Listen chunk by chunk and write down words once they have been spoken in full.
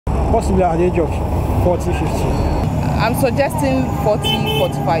Possibly at the age of 40, 50. I'm suggesting 40,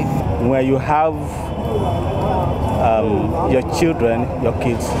 45. Where you have your children, your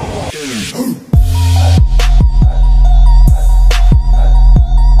kids.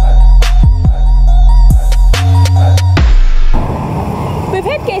 We've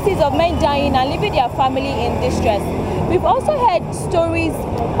heard cases of men dying and leaving their family in distress. We've also heard stories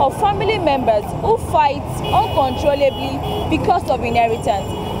of family members who fight uncontrollably because of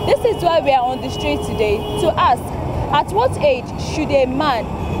inheritance. This is why we are on the street today to ask, at what age should a man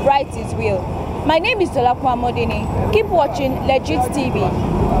write his will? My name is Dolakwa Modini. Keep watching Legit TV.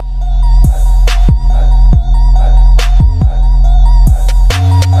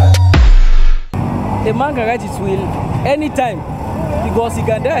 A man can write his will anytime because he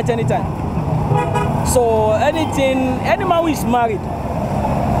can die at any time. So any man who is married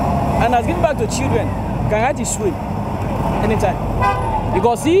and has given back to children can write his will anytime.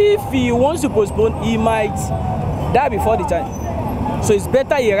 Because if he wants to postpone, he might die before the time. So it's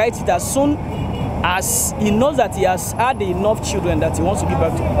better he writes it as soon as he knows that he has had enough children that he wants to give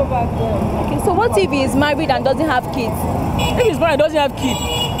back to. Okay, so what if he is married and doesn't have kids? If he's married and doesn't have kids,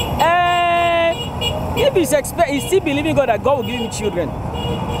 if he's still believing God that God will give him children,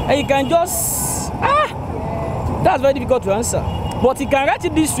 and he can just that's very difficult to answer. But he can write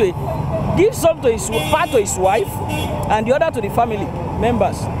it this way: give some to part to his wife and the other to the family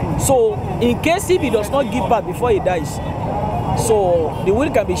members. So in case if he does not give part before he dies, so the will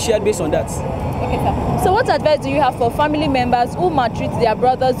can be shared based on that. Okay, sir. So what advice do you have for family members who maltreat their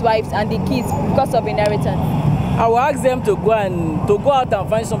brothers' wives and the kids because of inheritance? I will ask them to go out and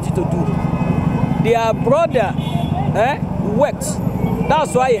find something to do. Their brother worked.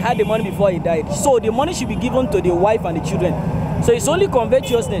 That's why he had the money before he died. So the money should be given to the wife and the children. So it's only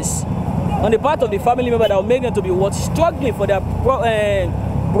covetousness on the part of the family member that will make them to be struggling for their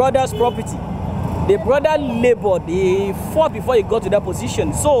brother's property. The brother labored, he fought before he got to that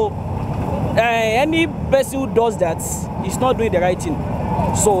position. So any person who does that is not doing the right thing.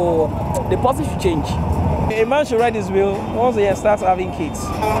 So the person should change. A man should write his will once he starts having kids.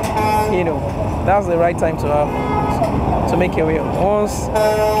 You know, that's the right time to make a will. Once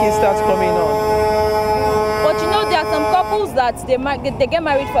kids start coming on. But you know, there are some couples that they get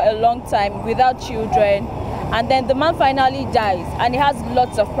married for a long time without children, and then the man finally dies and he has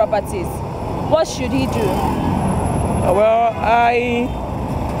lots of properties. What should he do? Well, I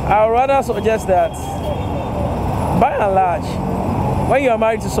would rather suggest that, by and large, when you are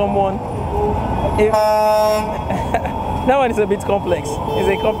married to someone, that one is a bit complex. It's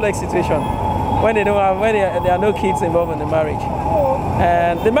a complex situation when there are no kids involved in the marriage,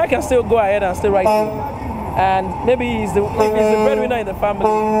 and the man can still go ahead and still write will. And maybe if he's the breadwinner in the family,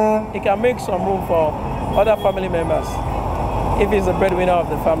 he can make some room for other family members if he's the breadwinner of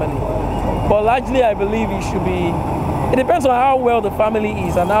the family. But largely, I believe it should be. It depends on how well the family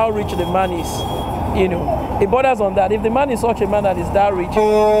is and how rich the man is. You know, it borders on that. If the man is such a man that is that rich, and he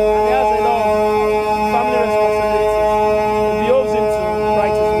has a lot of family responsibilities, it behoves him to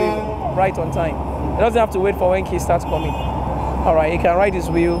write his will right on time. He doesn't have to wait for when kids start coming. All right, he can write his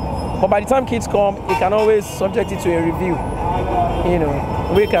will, but by the time kids come, he can always subject it to a review. You know,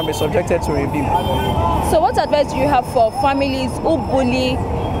 will can be subjected to a review. So what advice do you have for families who bully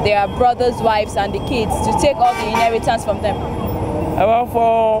their brothers' wives and the kids to take all the inheritance from them? Well,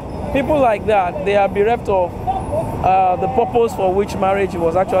 for people like that, they are bereft of the purpose for which marriage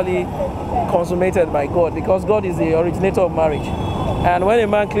was actually consummated by God, because God is the originator of marriage. And when a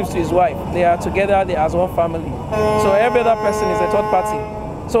man cleaves to his wife, they are together, they are as one family. So every other person is a third party.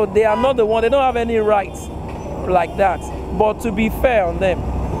 So they are not the one, they don't have any rights like that. But to be fair on them,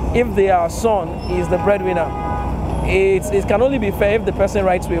 if their son is the breadwinner, it can only be fair if the person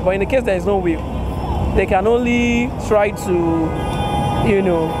writes will. But in the case there is no will, they can only try to, you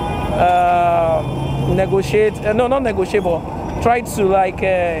know, negotiate, no, not negotiate, but try to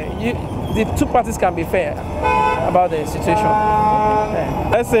the two parties can be fair about the situation. Yeah.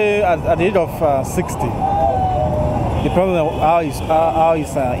 Let's say at the age of 60, depending on how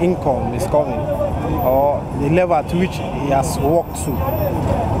his income is coming, or the level at which he has worked to.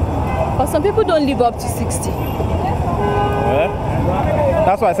 But some people don't live up to 60. Yeah?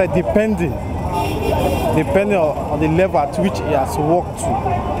 That's why I said depending on the level at which he has worked to.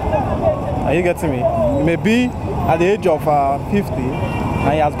 Are you getting me? Maybe at the age of 50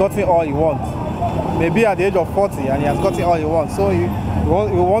 and he has gotten all he wants. Maybe at the age of 40 and he has gotten all he wants. So he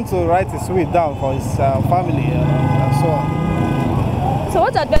want to write his will down for his family and so on. So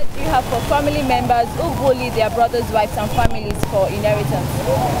what advice do you have for family members who bully their brothers' wives and families for inheritance?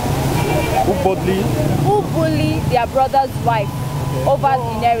 Who bully their brother's wife over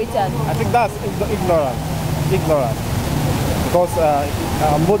inheritance? I think that's ignorant. Ignorant. Because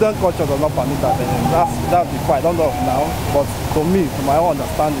modern culture does not permit that. That's before. I don't know of now, but to me, to my own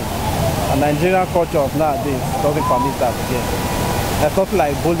understanding, a Nigerian culture of nowadays doesn't permit that again. There's nothing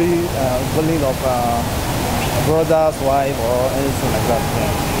like bullying of brother's wife or anything like that.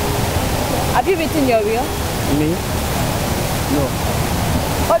 Yeah. Have you written your will? Me? No.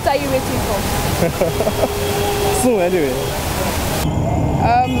 What are you waiting for? Soon, anyway.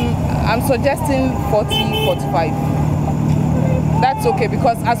 I'm suggesting 40, 45. That's okay,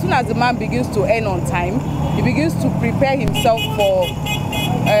 because as soon as the man begins to earn on time, he begins to prepare himself for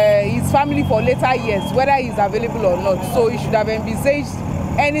his family for later years, whether he's available or not. So he should have envisaged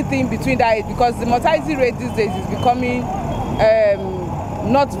anything between that age, because the mortality rate these days is becoming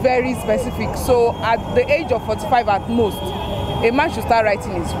not very specific. So at the age of 45 at most, a man should start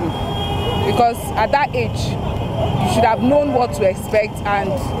writing his will, because at that age you should have known what to expect, and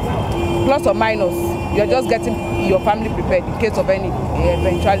plus or minus you're just getting your family prepared in case of any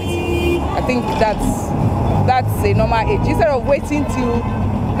eventuality. I think that's a normal age, instead of waiting till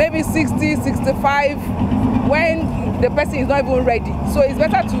maybe 60, 65 when the person is not even ready. So it's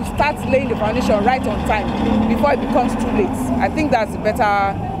better to start laying the foundation right on time before it becomes too late. I think that's a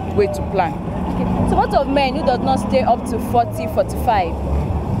better way to plan. Okay. So what of men who does not stay up to 40, 45?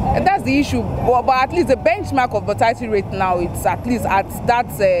 And that's the issue. But at least the benchmark of mortality rate now, it's at least at that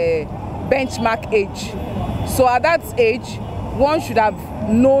benchmark age. So at that age, one should have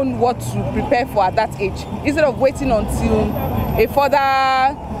known what to prepare for at that age, instead of waiting until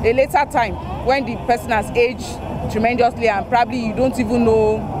a later time when the person has aged tremendously and probably you don't even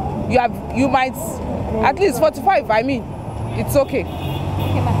know, you might, at least 45, I mean, it's okay.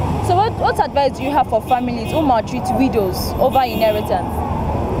 So what advice do you have for families who maltreat widows over inheritance?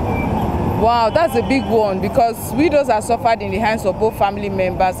 Wow, that's a big one, because widows are suffered in the hands of both family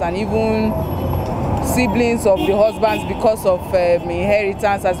members and even siblings of the husbands because of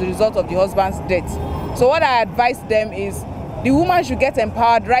inheritance as a result of the husband's death. So what I advise them is the woman should get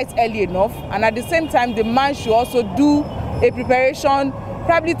empowered right early enough, and at the same time the man should also do a preparation,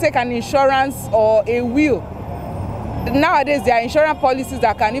 probably take an insurance or a will. Nowadays there are insurance policies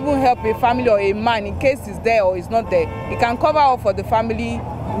that can even help a family or a man in case he's there or he's not there. It can cover up for the family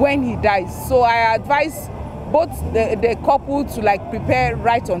when he dies. So I advise both the couple to prepare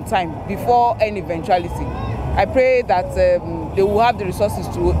right on time before any eventuality. I pray that they will have the resources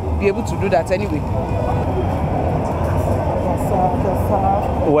to be able to do that anyway.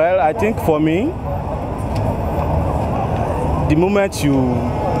 Well, I think for me, the moment you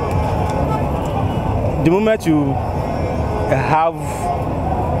have,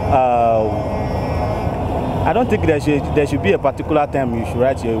 I don't think there should be a particular time you should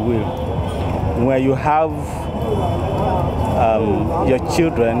write your will. When you have your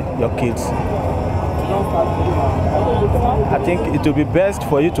children, your kids, I think it will be best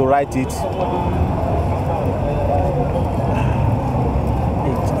for you to write it.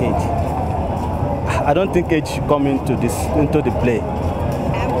 Age. I don't think age should come into the play.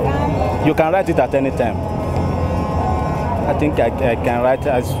 You can write it at any time. I think I can write,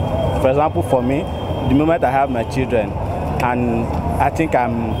 as for example, for me, the moment I have my children, and I think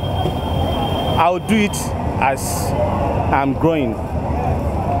I'll do it as I'm growing.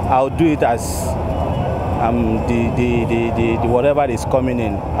 I'll do it as the whatever is coming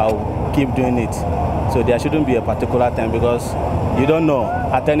in, I'll keep doing it. So there shouldn't be a particular time, because you don't know,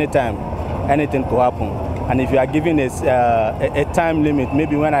 at any time anything could happen. And if you are given a time limit,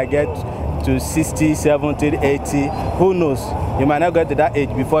 maybe when I get to 60, 70, 80, who knows, you might not get to that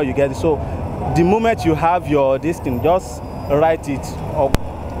age before you get it. So the moment you have your this thing, just write it or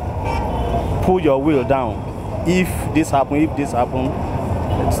pull your will down. If this happen,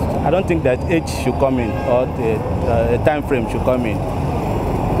 I don't think that age should come in, or the time frame should come in.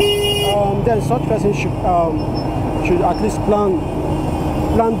 Then such person should at least plan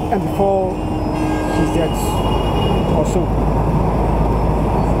before his death or so.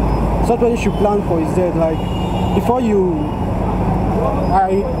 Such person should plan for his death, before you.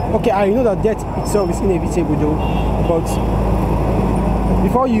 I know that death itself is inevitable though, but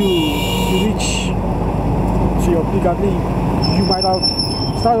before you reach to your peak, at least you might have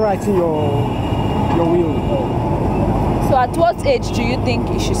started writing your will. So at what age do you think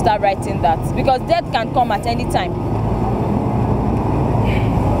you should start writing that? Because death can come at any time.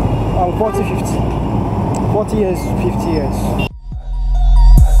 40, 50. 40 years, 50 years.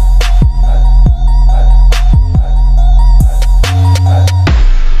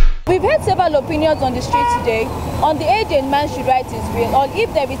 We've heard several opinions on the street today on the age a man should write his will, or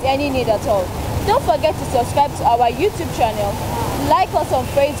if there is any need at all. Don't forget to subscribe to our YouTube channel. like us on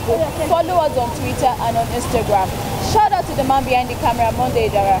Facebook, follow us on Twitter and on Instagram. Shout out to the man behind the camera, Monday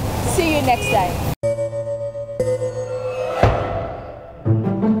Dara. See you next time.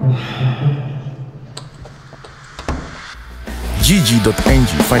 GG.ng,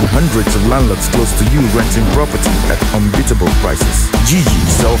 find hundreds of landlords close to you renting property at unbeatable prices. GG,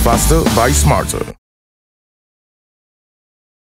 sell faster, buy smarter.